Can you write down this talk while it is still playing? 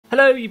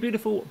Hello you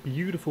beautiful,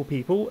 beautiful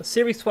people.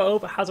 Series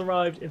 12 has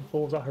arrived in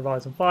Forza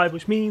Horizon 5,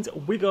 which means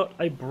we got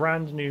a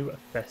brand new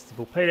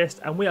festival playlist,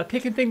 and we are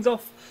kicking things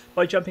off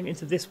by jumping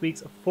into this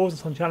week's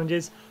Forzathon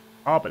challenges,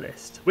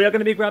 Arbalist. We are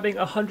going to be grabbing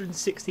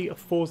 160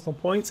 Forzathon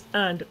points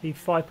and the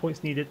 5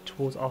 points needed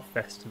towards our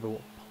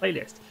festival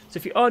playlist. So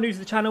if you are new to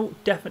the channel,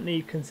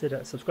 definitely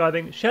consider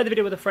subscribing, share the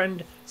video with a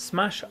friend,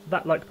 smash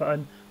that like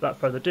button. Without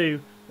further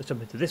ado, let's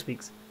jump into this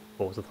week's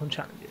Forzathon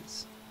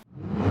challenges.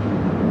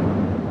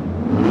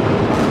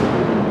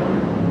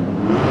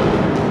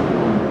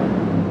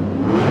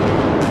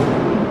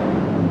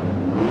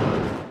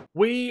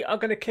 We are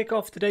going to kick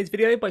off today's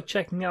video by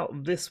checking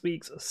out this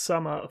week's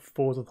summer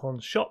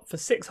Forzathon shop. For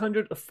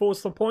 600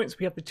 Forzathon points,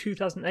 we have the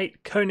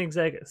 2008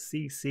 Koenigsegg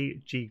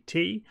CC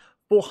GT.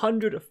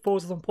 400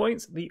 Forzathon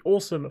points, the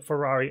awesome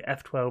Ferrari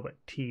F12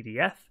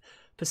 TDF.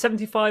 For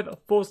 75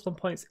 Forzathon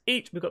points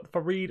each, we've got the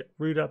Farid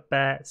Ruder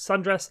Bear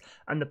Sundress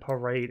and the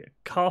Parade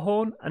Car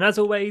Horn. And as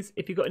always,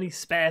 if you've got any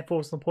spare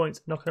Forzathon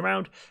points knocking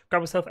around,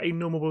 grab yourself a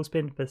normal wheel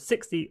spin for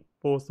 60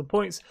 Forzathon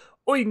points,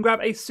 or you can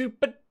grab a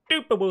super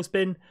duper wheel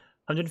spin,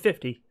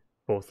 150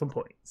 Forzathon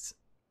points.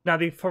 Now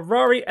the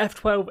Ferrari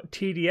F12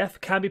 TDF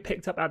can be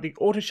picked up at the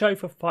auto show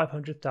for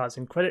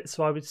 500,000 credits,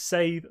 so I would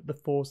save the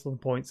Forzathon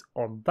points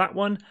on that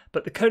one.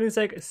 But the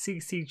Koenigsegg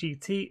CC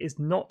GT is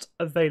not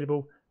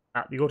available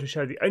at the auto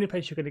show. The only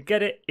place you're going to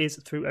get it is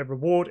through a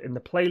reward in the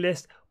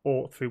playlist,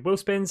 or through wheel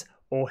spins,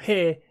 or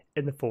here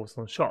in the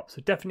Forzathon shop.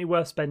 So definitely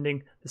worth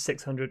spending the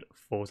 600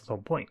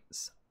 Forzathon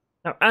points.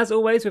 Now, as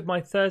always with my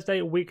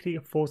Thursday weekly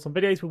Forzathon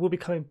videos, we will be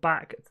coming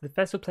back to the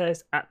festival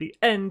playlist at the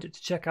end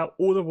to check out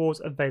all the rewards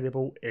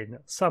available in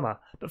summer.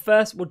 But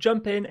first, we'll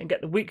jump in and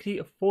get the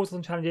weekly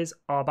Forzathon challenges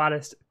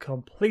Arbalist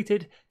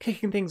completed,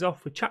 kicking things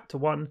off with Chapter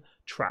 1,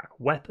 Track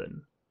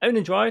Weapon. Own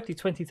and drive the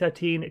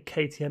 2013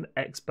 KTM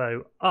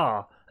X-Bow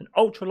R, an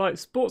ultralight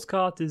sports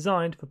car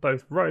designed for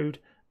both road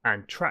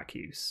and track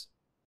use.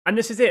 And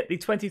this is it, the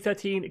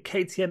 2013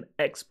 KTM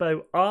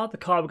X-Bow R, the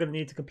car we're going to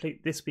need to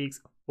complete this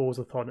week's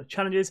Forzathon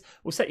challenges,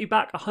 will set you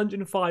back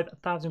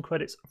 105,000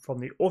 credits from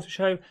the auto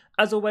show.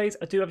 As always,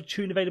 I do have a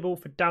tune available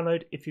for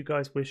download if you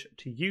guys wish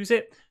to use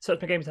it.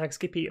 Search my game tag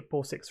Skippy at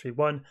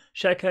 4631.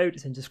 Share code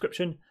is in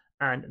description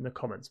and in the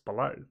comments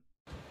below.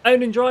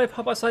 Own and drive,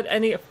 hop outside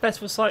any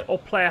festival site or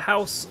player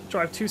house,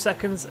 drive 2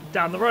 seconds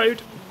down the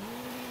road,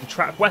 and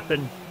track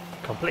weapon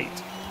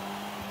complete.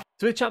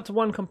 So with chapter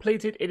 1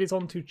 completed, it is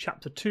on to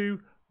chapter 2,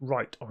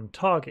 right on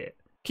target.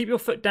 Keep your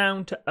foot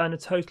down to earn a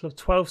total of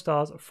 12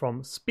 stars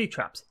from speed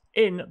traps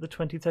in the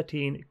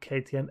 2013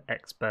 KTM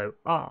X-Bow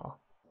R.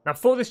 Now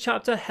for this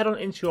chapter, head on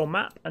into your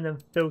map and then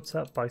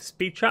filter by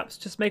speed traps,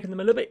 just making them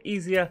a little bit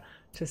easier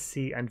to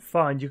see and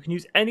find. You can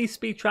use any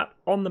speed trap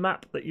on the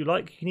map that you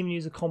like. You can even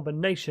use a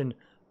combination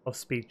of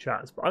speed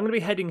traps. But I'm going to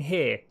be heading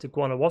here to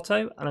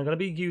Guanajuato, and I'm going to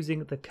be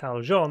using the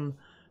Callejon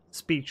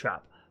speed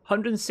trap.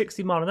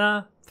 160 mile an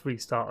hour,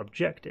 3-star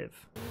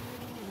objective.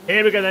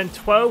 Here we go then,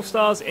 12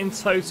 stars in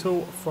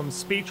total from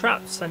speed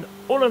traps, and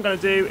all I'm going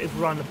to do is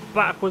run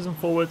backwards and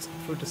forwards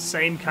through the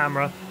same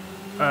camera,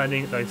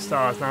 earning those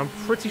stars. Now I'm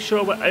pretty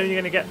sure we're only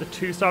going to get the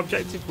 2-star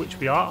objective, which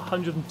we are,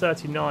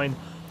 139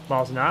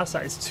 miles an hour, so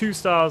that is 2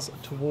 stars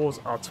towards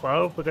our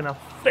 12. We're going to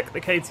flick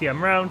the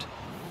KTM round,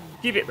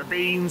 give it the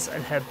beans,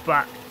 and head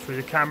back through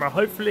the camera,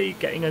 hopefully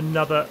getting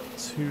another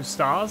 2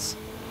 stars,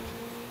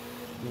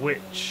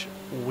 which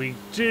we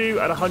do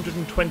at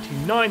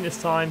 129 this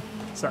time.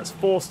 So that's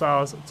 4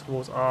 stars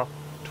towards our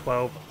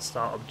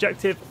 12-star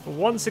objective.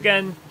 Once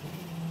again,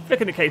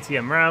 flicking the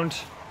KTM round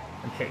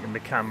and hitting the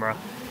camera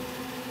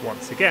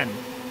once again.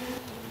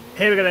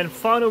 Here we go then,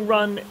 final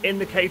run in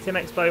the KTM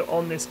X-Bow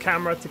on this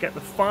camera to get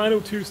the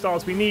final 2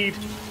 stars we need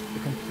to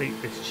complete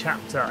this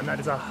chapter. And that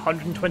is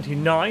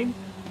 129,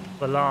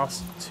 the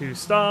last 2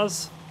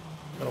 stars.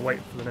 Gotta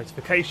wait for the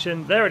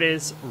notification. There it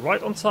is,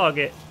 right on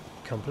target,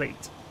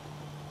 complete.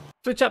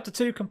 So chapter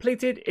 2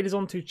 completed, it is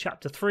on to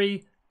chapter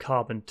 3,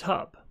 Carbon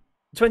Tub.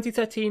 The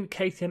 2013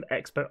 KTM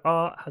X-Bow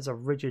R has a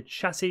rigid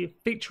chassis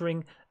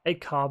featuring a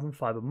carbon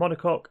fibre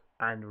monocoque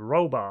and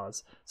roll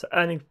bars, so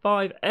earning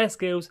 5 air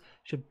skills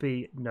should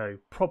be no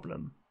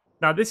problem.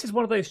 Now this is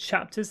one of those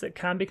chapters that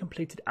can be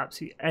completed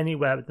absolutely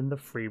anywhere within the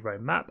free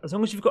roam map, as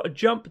long as you've got a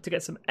jump to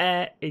get some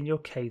air in your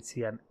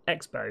KTM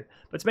X-Bow.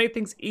 But to make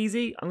things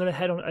easy, I'm going to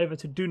head on over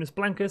to Dunas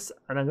Blancas,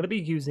 and I'm going to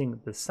be using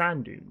the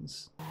sand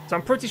dunes. So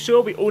I'm pretty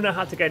sure we all know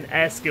how to get an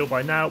air skill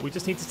by now. We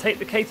just need to take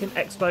the KTM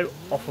X-Bow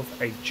off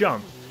of a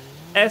jump.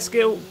 Air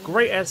skill,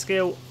 great air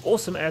skill,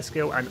 awesome air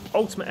skill, and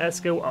ultimate air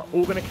skill are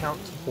all going to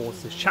count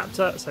towards this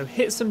chapter. So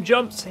hit some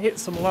jumps, hit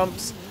some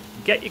lumps,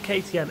 get your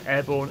KTM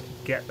airborne,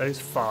 get those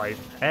 5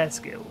 air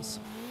skills.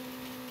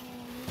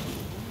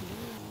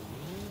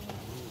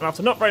 And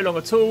after not very long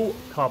at all,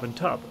 Carbon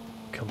Tub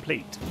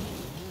complete.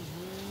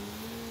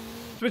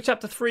 So with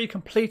chapter 3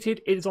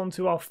 completed, it is on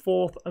to our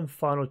 4th and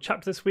final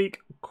chapter this week,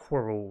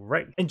 Quarrel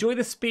Race. Enjoy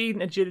the speed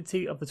and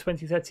agility of the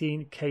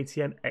 2013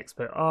 KTM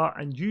X-Bow R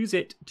and use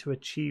it to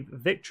achieve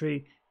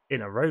victory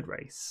in a road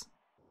race.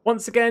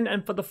 Once again,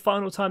 and for the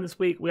final time this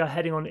week, we are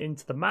heading on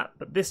into the map,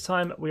 but this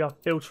time we are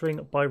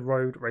filtering by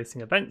road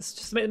racing events,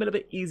 just to make them a little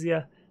bit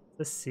easier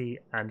to see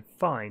and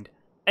find.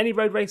 Any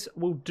road race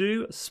will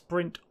do,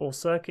 sprint or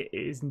circuit, it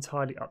is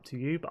entirely up to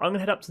you, but I'm going to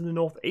head up to the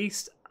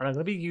northeast, and I'm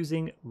going to be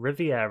using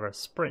Riviera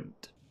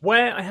Sprint,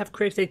 where I have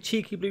created a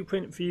cheeky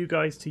blueprint for you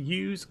guys to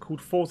use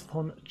called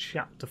Forzathon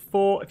Chapter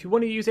 4. If you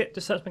want to use it,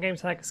 just search my game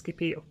tag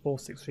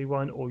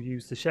Skippy4631 or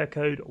use the share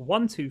code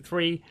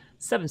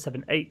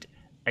 1237788.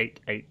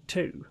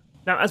 882.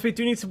 Now, as we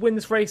do need to win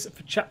this race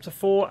for Chapter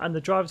 4 and the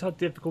driver's hard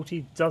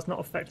difficulty does not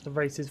affect the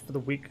races for the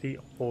weekly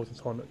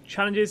Forzathon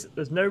challenges,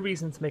 there's no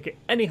reason to make it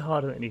any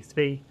harder than it needs to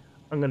be.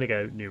 I'm going to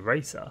go New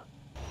Racer.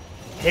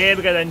 Here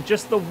we go then,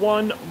 just the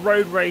one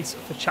road race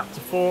for Chapter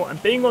 4,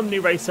 and being on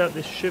New Racer,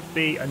 this should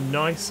be a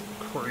nice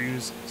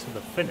cruise to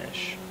the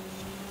finish.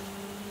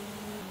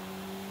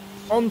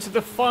 On to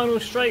the final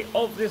straight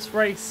of this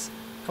race,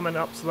 coming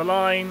up to the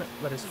line,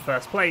 that is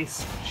first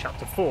place,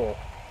 Chapter 4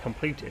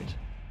 completed.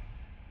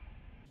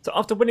 So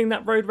after winning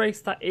that road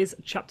race, that is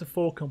Chapter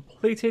 4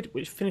 completed,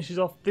 which finishes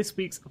off this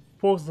week's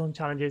Forzathon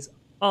Challenges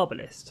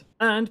Arbalist.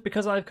 And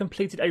because I've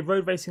completed a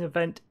road racing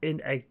event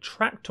in a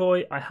track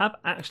toy, I have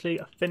actually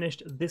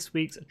finished this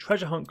week's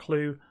treasure hunt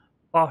clue,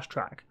 Fast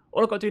Track.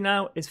 All I've got to do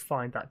now is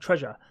find that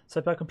treasure.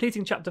 So by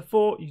completing Chapter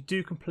 4, you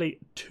do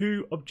complete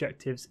 2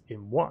 objectives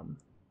in 1.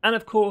 And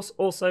of course,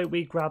 also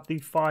we grab the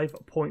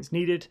 5 points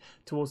needed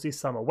towards the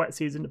summer wet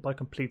season by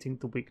completing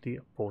the weekly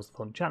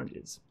Forzathon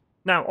Challenges.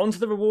 Now, onto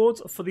the rewards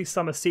for the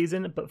summer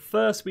season, but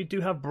first we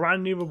do have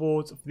brand new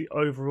rewards for the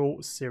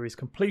overall series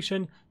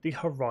completion, the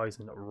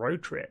Horizon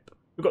Road Trip.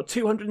 We've got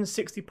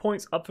 260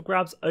 points up for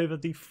grabs over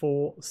the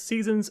 4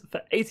 seasons.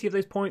 For 80 of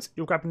those points,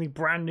 you're grabbing the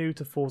brand new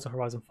to Forza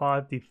Horizon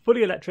 5, the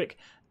fully electric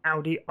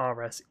Audi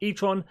RS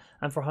e-tron,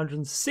 and for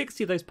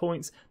 160 of those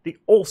points, the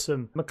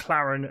awesome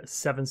McLaren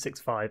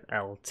 765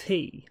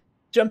 LT.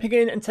 Jumping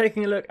in and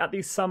taking a look at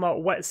the summer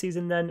wet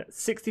season then,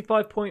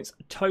 65 points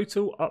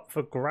total up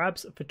for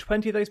grabs. For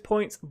 20 of those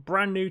points,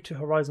 brand new to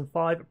Horizon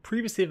 5,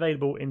 previously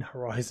available in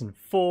Horizon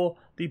 4,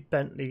 the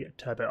Bentley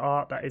Turbo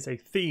R. That is a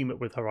theme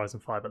with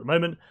Horizon 5 at the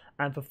moment.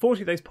 And for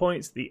 40 of those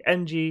points, the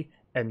MG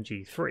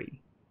MG3.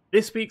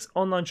 This week's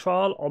online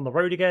trial on the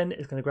road again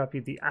is going to grab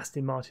you the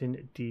Aston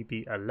Martin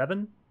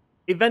DB11.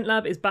 Event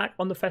Lab is back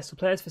on the Festival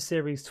Players for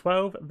Series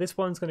 12. This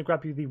one's going to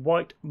grab you the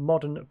white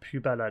modern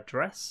Pubella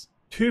dress.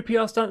 2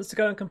 PR stunts to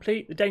go and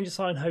complete, the Danger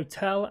Sign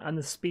Hotel and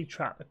the Speed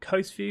Trap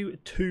Coast View,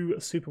 2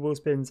 Super Wheel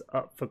Spins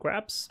up for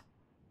grabs.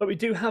 But we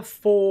do have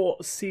 4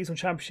 seasonal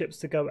championships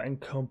to go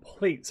and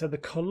complete. So the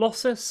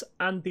Colossus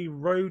and the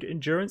Road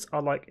Endurance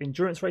are like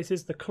endurance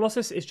races. The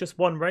Colossus is just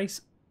one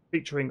race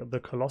featuring the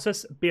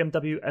Colossus,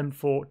 BMW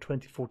M4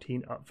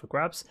 2014 up for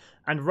grabs.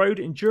 And Road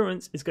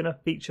Endurance is going to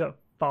feature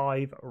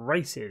 5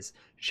 races,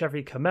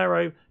 Chevy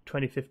Camaro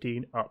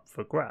 2015 up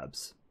for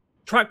grabs.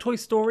 Track Toy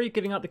Story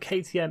giving out the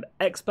KTM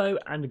X-Bow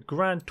and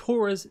Grand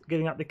Tourers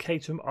giving out the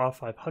KTM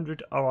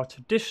R500 are our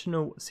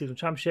traditional seasonal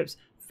championships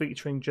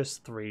featuring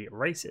just 3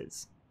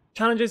 races.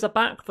 Challenges are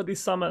back for the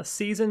summer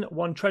season,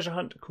 one treasure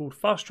hunt called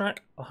Fast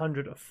Track,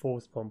 100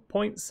 Forzathon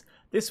points.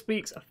 This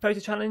week's photo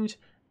challenge,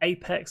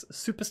 Apex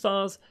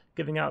Superstars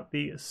giving out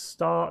the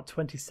Star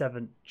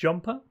 27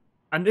 jumper.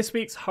 And this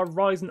week's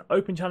Horizon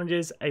Open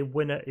challenges, a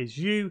winner is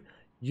you.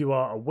 You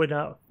are a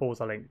winner,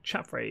 Forza Link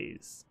chat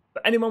phrase.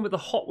 For anyone with the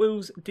Hot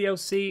Wheels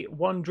DLC,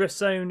 1 Drift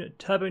Zone,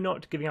 Turbo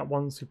Knot giving out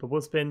 1 Super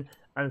Wheel Spin,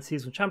 and the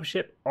Seasonal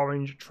Championship,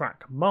 Orange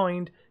Track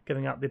Mind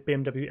giving out the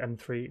BMW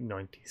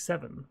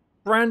M397.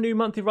 Brand new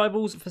monthly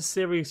rivals for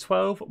Series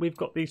 12. We've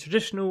got the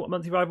traditional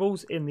monthly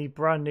rivals in the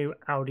brand new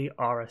Audi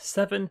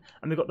RS7, and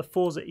we've got the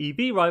Forza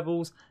EV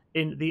rivals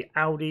in the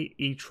Audi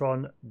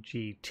e-tron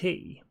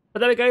GT. But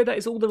there we go, that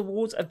is all the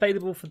rewards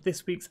available for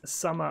this week's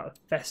Summer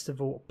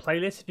Festival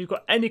playlist. If you've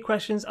got any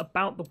questions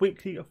about the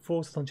weekly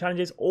Forzathon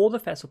challenges or the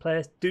Festival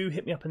players, do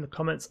hit me up in the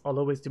comments. I'll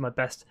always do my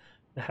best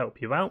to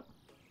help you out.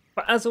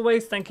 But as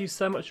always, thank you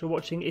so much for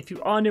watching. If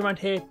you are new around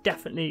here,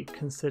 definitely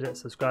consider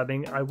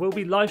subscribing. I will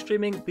be live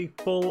streaming the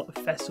full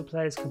Festival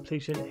players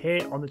completion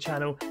here on the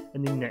channel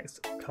in the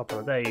next couple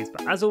of days.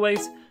 But as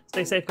always,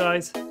 stay safe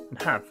guys and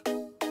have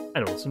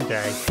an awesome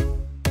day.